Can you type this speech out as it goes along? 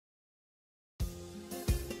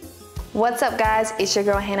What's up guys, it's your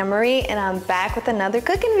girl Hannah Marie and I'm back with another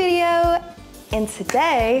cooking video. And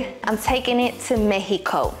today I'm taking it to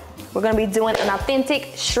Mexico. We're gonna be doing an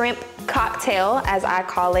authentic shrimp cocktail, as I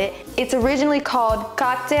call it. It's originally called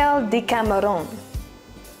Coctel de Camarones.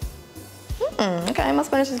 Okay, my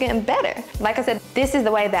Spanish is getting better. Like I said, this is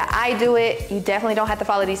the way that I do it. You definitely don't have to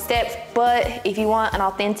follow these steps, but if you want an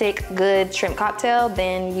authentic, good shrimp cocktail,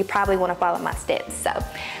 then you probably wanna follow my steps. So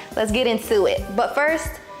let's get into it. But first,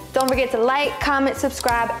 don't forget to like, comment,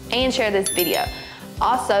 subscribe, and share this video.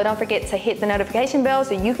 Also, don't forget to hit the notification bell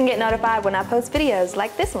so you can get notified when I post videos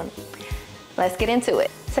like this one. Let's get into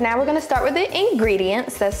it. So now we're gonna start with the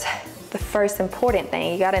ingredients. That's the first important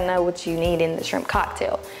thing. You gotta know what you need in the shrimp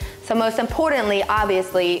cocktail. So most importantly,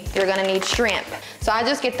 obviously, you're gonna need shrimp. So I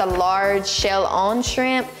just get the large shell-on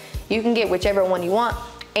shrimp. You can get whichever one you want.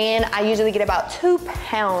 And I usually get about 2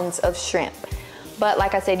 pounds of shrimp. But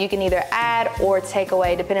like I said, you can either add or take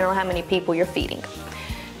away depending on how many people you're feeding.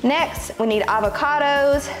 Next, we need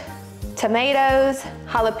avocados, tomatoes,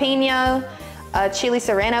 jalapeno, chili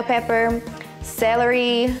serrano pepper,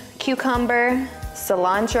 celery, cucumber,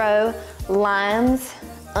 cilantro, limes,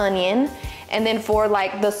 onion. And then for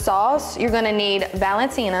like the sauce, you're gonna need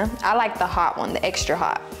Valentina. I like the hot one, the extra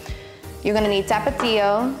hot. You're gonna need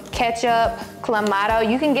tapatio, ketchup, clamato.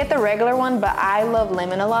 You can get the regular one, but I love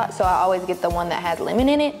lemon a lot, so I always get the one that has lemon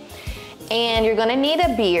in it. And you're gonna need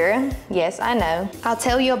a beer. Yes, I know. I'll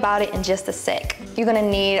tell you about it in just a sec. You're gonna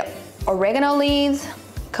need oregano leaves,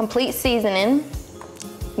 complete seasoning,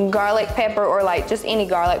 garlic pepper or like just any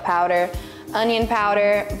garlic powder, onion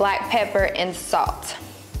powder, black pepper, and salt.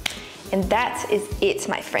 And that is it,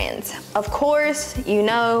 my friends. Of course, you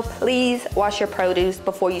know, please wash your produce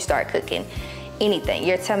before you start cooking anything.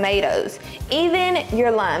 Your tomatoes, even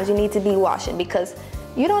your limes, you need to be washing because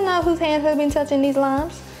you don't know whose hands have been touching these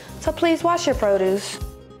limes. So please wash your produce.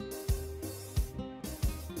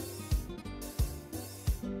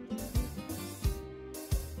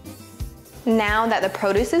 Now that the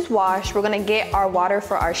produce is washed, we're gonna get our water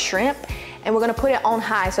for our shrimp and we're gonna put it on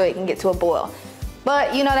high so it can get to a boil.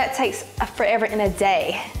 But you know that takes forever in a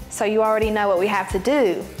day. So you already know what we have to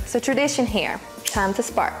do. It's a tradition here. Time to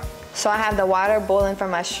spark. So I have the water boiling for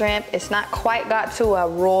my shrimp. It's not quite got to a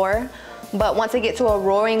roar, but once it gets to a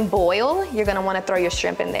roaring boil, you're gonna wanna throw your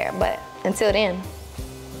shrimp in there. But until then,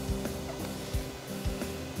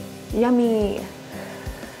 yummy.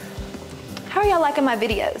 How are y'all liking my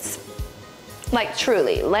videos? Like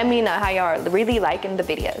truly, let me know how y'all are really liking the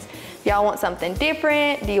videos. Y'all want something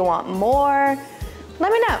different? Do you want more?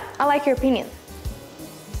 Let me know. I like your opinion.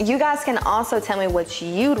 You guys can also tell me what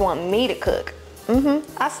you'd want me to cook.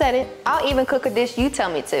 I said it. I'll even cook a dish you tell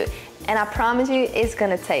me to. And I promise you, it's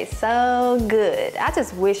gonna taste so good. I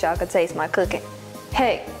just wish y'all could taste my cooking.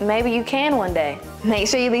 Heck, maybe you can one day. Make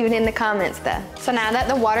sure you leave it in the comments though. So now that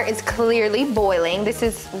the water is clearly boiling, this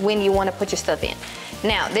is when you wanna put your stuff in.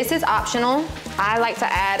 Now, this is optional. I like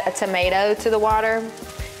to add a tomato to the water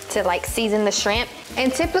to like season the shrimp.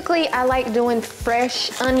 And typically I like doing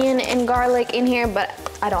fresh onion and garlic in here, but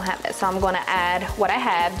I don't have that. So I'm gonna add what I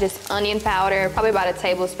have, just onion powder, probably about a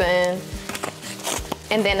tablespoon,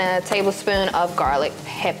 and then a tablespoon of garlic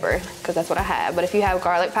pepper, because that's what I have. But if you have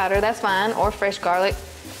garlic powder, that's fine, or fresh garlic,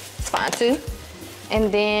 it's fine too.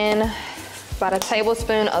 And then about a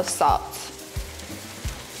tablespoon of salt.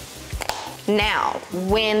 Now,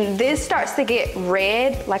 when this starts to get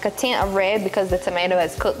red, like a tint of red because the tomato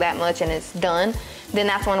has cooked that much and it's done, then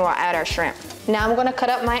that's when we'll add our shrimp. Now I'm gonna cut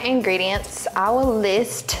up my ingredients. I will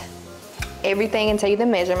list everything and tell you the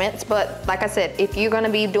measurements, but like I said, if you're gonna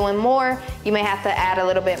be doing more, you may have to add a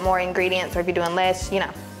little bit more ingredients, or if you're doing less, you know,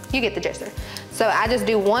 you get the gist. So I just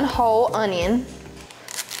do 1 whole onion,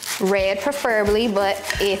 red preferably, but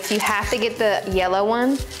if you have to get the yellow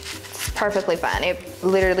one, perfectly fine. It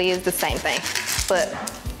literally is the same thing, but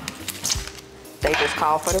they just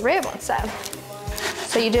call for the red one.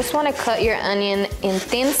 So you just want to cut your onion in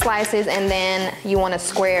thin slices and then you want to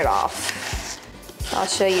square it off. I'll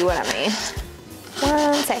show you what I mean.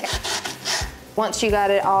 1 second. Once you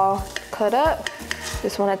got it all cut up,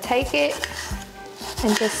 just want to take it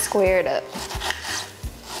and just square it up.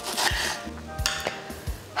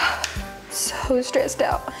 So stressed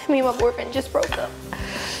out. Me and my boyfriend just broke up.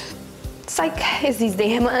 It's like, it's these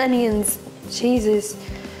damn onions. Jesus.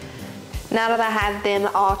 Now that I have them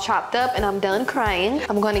all chopped up and I'm done crying,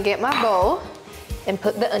 I'm gonna get my bowl and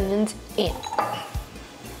put the onions in.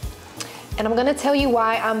 And I'm gonna tell you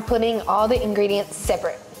why I'm putting all the ingredients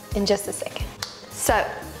separate in just a second. So,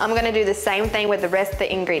 I'm gonna do the same thing with the rest of the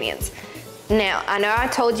ingredients. Now, I know I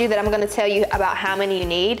told you that I'm gonna tell you about how many you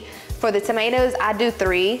need. For the tomatoes, I do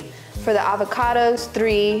 3. For the avocados,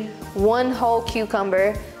 3, 1 whole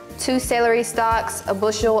cucumber, 2 celery stalks, a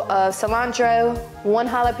bushel of cilantro, 1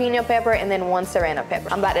 jalapeno pepper, and then 1 serrano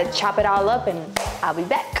pepper. I'm about to chop it all up and I'll be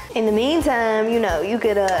back. In the meantime, you know, you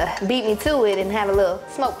could beat me to it and have a little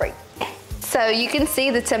smoke break. So you can see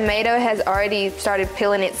the tomato has already started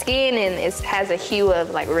peeling its skin and it has a hue of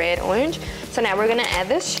like red orange. So now we're gonna add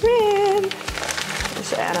the shrimp.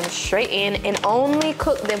 Just add them straight in and only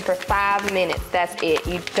cook them for 5 minutes. That's it.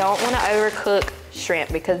 You don't wanna overcook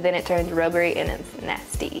shrimp because then it turns rubbery and it's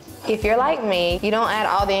nasty. If you're like me, you don't add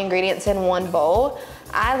all the ingredients in one bowl.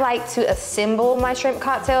 I like to assemble my shrimp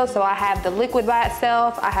cocktail, so I have the liquid by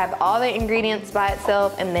itself, I have all the ingredients by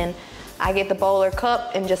itself, and then I get the bowl or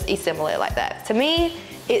cup and just assemble it like that. To me,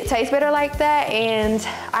 it tastes better like that, and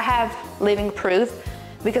I have living proof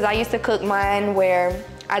because I used to cook mine where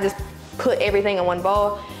I just put everything in one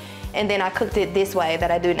bowl and then I cooked it this way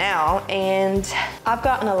that I do now, and I've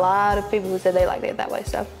gotten a lot of people who said they liked it that way,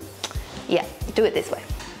 so yeah, do it this way.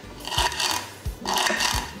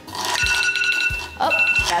 Oh,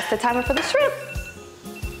 that's the timer for the shrimp.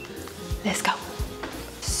 Let's go.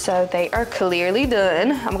 So they are clearly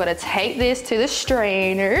done. I'm gonna take this to the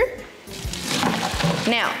strainer.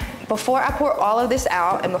 Now, before I pour all of this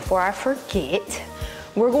out and before I forget,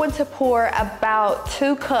 we're going to pour about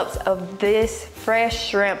 2 cups of this fresh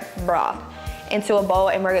shrimp broth into a bowl,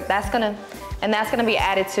 and that's gonna be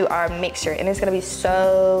added to our mixture, and it's gonna be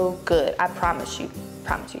so good. I promise you,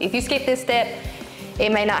 promise you. If you skip this step,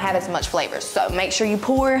 it may not have as much flavor. So make sure you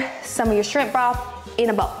pour some of your shrimp broth in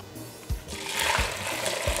a bowl.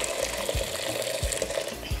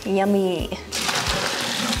 Yummy.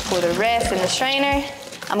 Pour the rest in the strainer.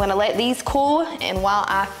 I'm gonna let these cool, and while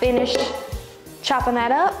I finish chopping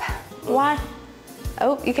that up, why?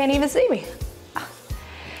 Oh, you can't even see me.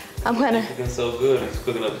 I'm gonna. It's looking so good, it's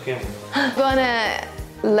cooking up the camera. I'm gonna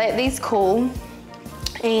let these cool,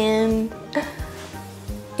 and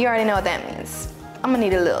you already know what that means. I'm gonna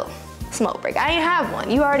need a little smoke break. I ain't have one.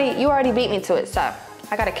 You already beat me to it, so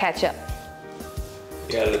I gotta catch up.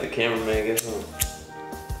 You gotta let the cameraman get some.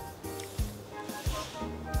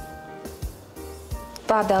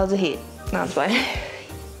 $5 a hit. No, I'm playing.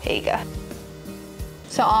 Here you go.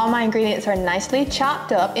 So all my ingredients are nicely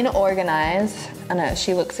chopped up and organized. I know,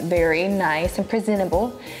 she looks very nice and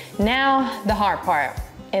presentable. Now the hard part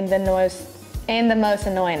and the most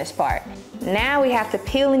annoyingest part. Now we have to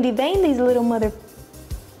peel and devein these little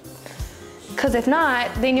cause if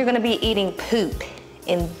not, then you're gonna be eating poop,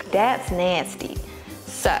 and that's nasty.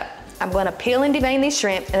 So I'm gonna peel and devein these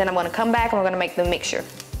shrimp, and then I'm gonna come back and we're gonna make the mixture.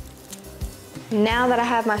 Now that I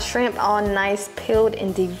have my shrimp all nice peeled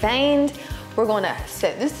and deveined, we're gonna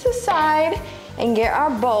set this aside and get our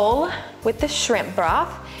bowl with the shrimp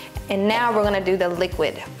broth. And now we're gonna do the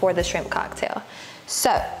liquid for the shrimp cocktail.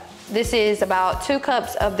 So this is about 2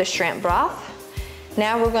 cups of the shrimp broth.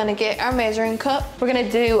 Now we're gonna get our measuring cup. We're gonna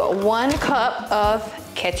do 1 cup of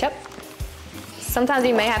ketchup. Sometimes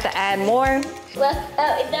you may have to add more.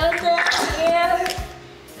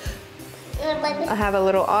 I have a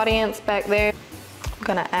little audience back there. I'm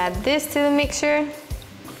gonna add this to the mixture.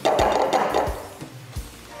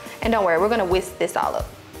 And don't worry, we're gonna whisk this all up.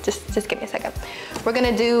 Just give me a second. We're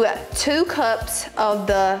gonna do 2 cups of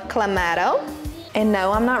the clamato. And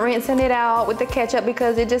no, I'm not rinsing it out with the ketchup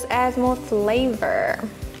because it just adds more flavor.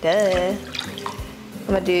 Duh. I'm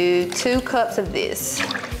gonna do 2 cups of this.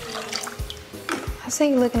 I see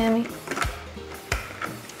you looking at me.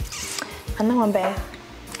 I know I'm bad.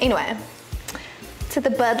 Anyway, to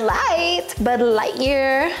the Bud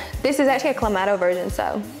Lightyear. This is actually a clamato version,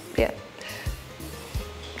 so yeah.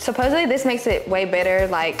 Supposedly this makes it way better,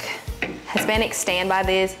 like Hispanics stand by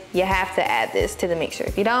this. You have to add this to the mixture.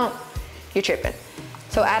 If you don't, you're tripping.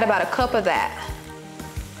 So add about 1 cup of that.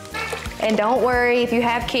 And don't worry, if you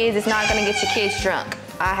have kids, it's not gonna get your kids drunk.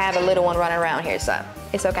 I have a little one running around here, so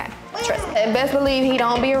it's okay, trust me. And best believe he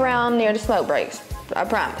don't be around near the smoke breaks, I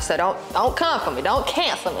promise. So don't come for me, don't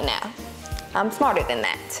cancel me now. I'm smarter than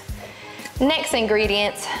that. Next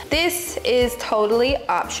ingredients, this is totally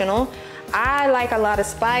optional. I like a lot of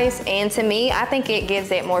spice, and to me, I think it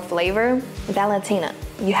gives it more flavor. Valentina,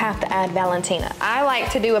 you have to add Valentina. I like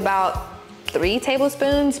to do about 3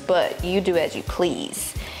 tablespoons, but you do as you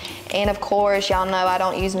please. And of course, y'all know I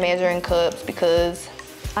don't use measuring cups because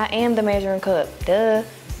I am the measuring cup, duh.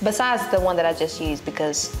 Besides the one that I just used,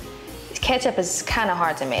 because ketchup is kind of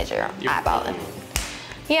hard to measure, eyeballing.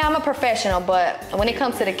 Yeah, I'm a professional, but when it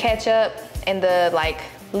comes to the ketchup and the like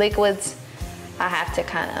liquids, I have to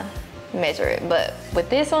kind of measure it. But with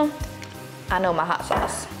this one, I know my hot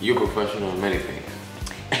sauce. You're a professional in many things.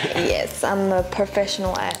 Yes, I'm a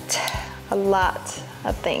professional at a lot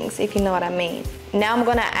of things, if you know what I mean. Now I'm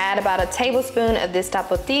gonna add about a tablespoon of this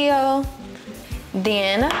tapatio.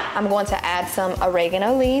 Then I'm going to add some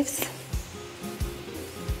oregano leaves,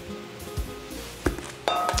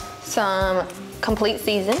 some complete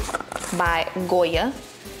season by Goya,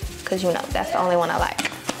 because you know, that's the only one I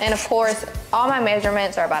like. And of course, all my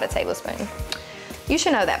measurements are about a tablespoon. You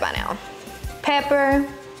should know that by now. Pepper,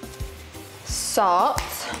 salt,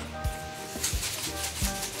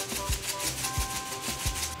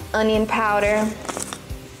 onion powder,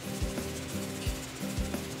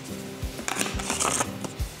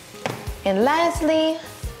 and lastly,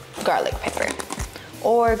 garlic pepper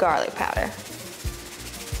or garlic powder.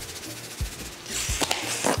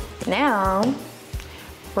 Now,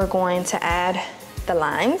 we're going to add the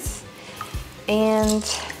limes. And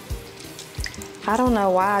I don't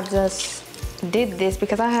know why I just did this,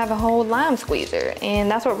 because I have a whole lime squeezer. And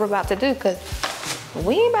that's what we're about to do, because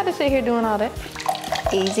we ain't about to sit here doing all that.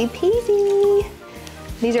 Easy peasy.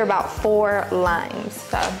 These are about 4 limes.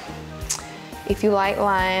 So if you like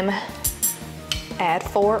lime, add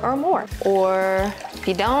 4 or more. Or if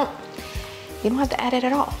you don't have to add it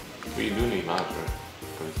at all. But you do need limes, right?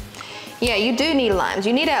 Yeah, you do need limes.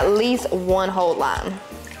 You need at least 1 whole lime.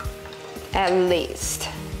 At least,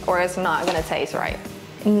 or it's not gonna taste right.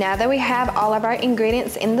 Now that we have all of our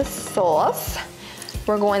ingredients in the sauce,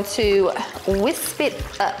 we're going to whisk it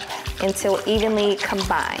up until evenly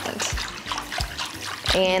combined.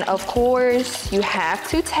 And of course, you have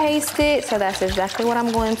to taste it, so that's exactly what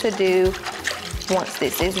I'm going to do once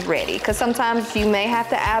this is ready. Because sometimes you may have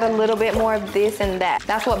to add a little bit more of this and that.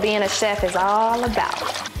 That's what being a chef is all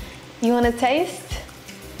about. You wanna taste?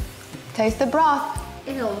 Taste the broth.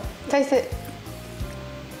 Ew. Taste it.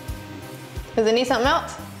 Does it need something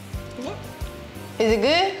else? Yeah. Is it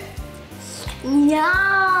good?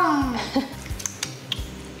 Yum.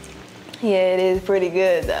 Yeah, it is pretty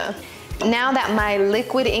good though. Now that my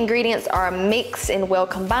liquid ingredients are mixed and well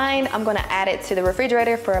combined, I'm gonna add it to the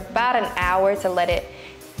refrigerator for about an hour to let it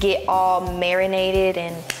get all marinated,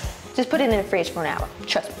 and just put it in the fridge for an hour,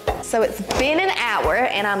 trust me. So it's been an hour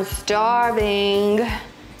and I'm starving.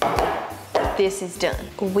 This is done.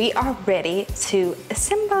 We are ready to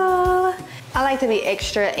assemble. I like to be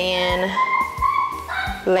extra and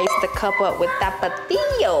lace the cup up with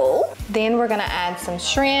tapatio. Then we're gonna add some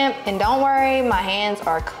shrimp, and don't worry, my hands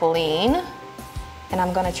are clean. And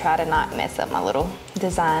I'm gonna try to not mess up my little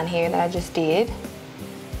design here that I just did.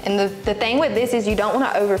 And the thing with this is you don't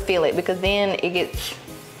wanna overfill it, because then it gets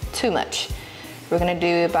too much. We're gonna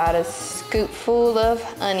do about a scoopful of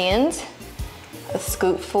onions, a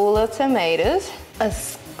scoopful of tomatoes, a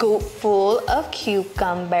scoopful of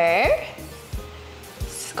cucumber,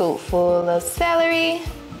 scoopful of celery.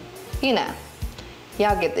 You know,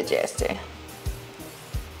 y'all get the gesture.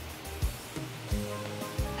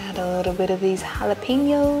 Add a little bit of these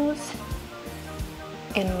jalapenos.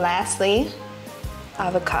 And lastly,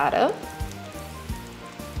 avocado.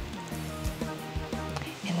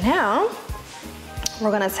 And now,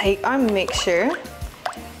 we're gonna take our mixture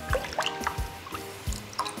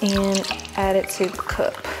and add it to the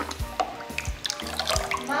cup.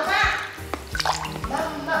 Mama.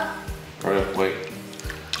 Mama. Hurry up, wait.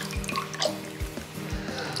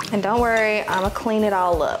 And don't worry, I'ma clean it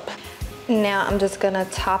all up. Now I'm just gonna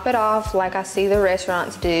top it off like I see the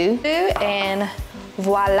restaurants do. And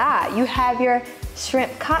voila, you have your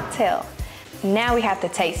shrimp cocktail. Now we have to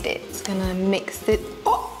taste it. Just gonna mix it.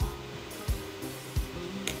 Oh.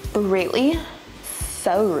 Really?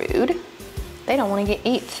 So rude. They don't want to get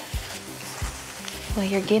eat. Well,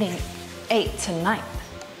 you're getting ate tonight.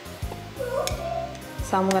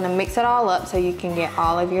 So I'm gonna mix it all up so you can get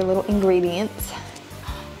all of your little ingredients.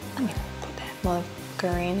 Let me put that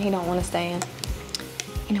motherfucker in. He don't want to stay in.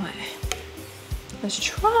 Anyway, let's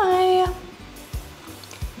try.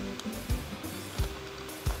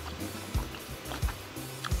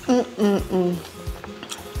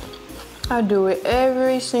 I do it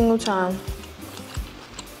every single time.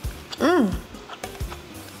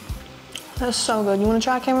 That's so good. You wanna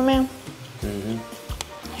try, cameraman? Mm-hmm.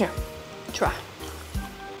 Here, try.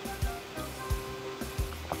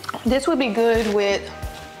 This would be good with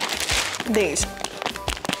these.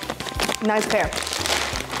 Nice pair.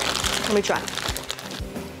 Let me try.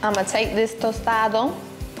 I'm gonna take this tostado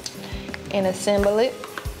and assemble it.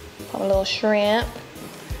 Put a little shrimp,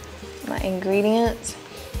 my ingredients.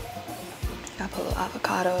 I put a little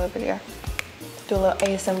avocado over there. Do a little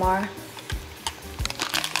ASMR.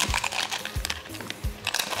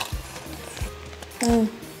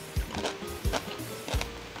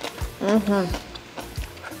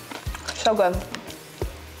 So good.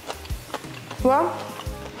 Well,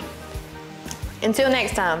 Until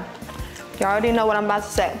next time, you already know what I'm about to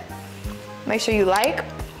say. Make sure you like,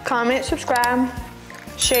 comment, subscribe,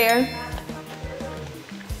 share,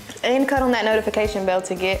 and cut on that notification bell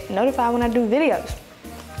to get notified when I do videos.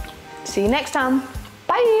 See you next time.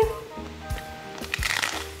 Bye.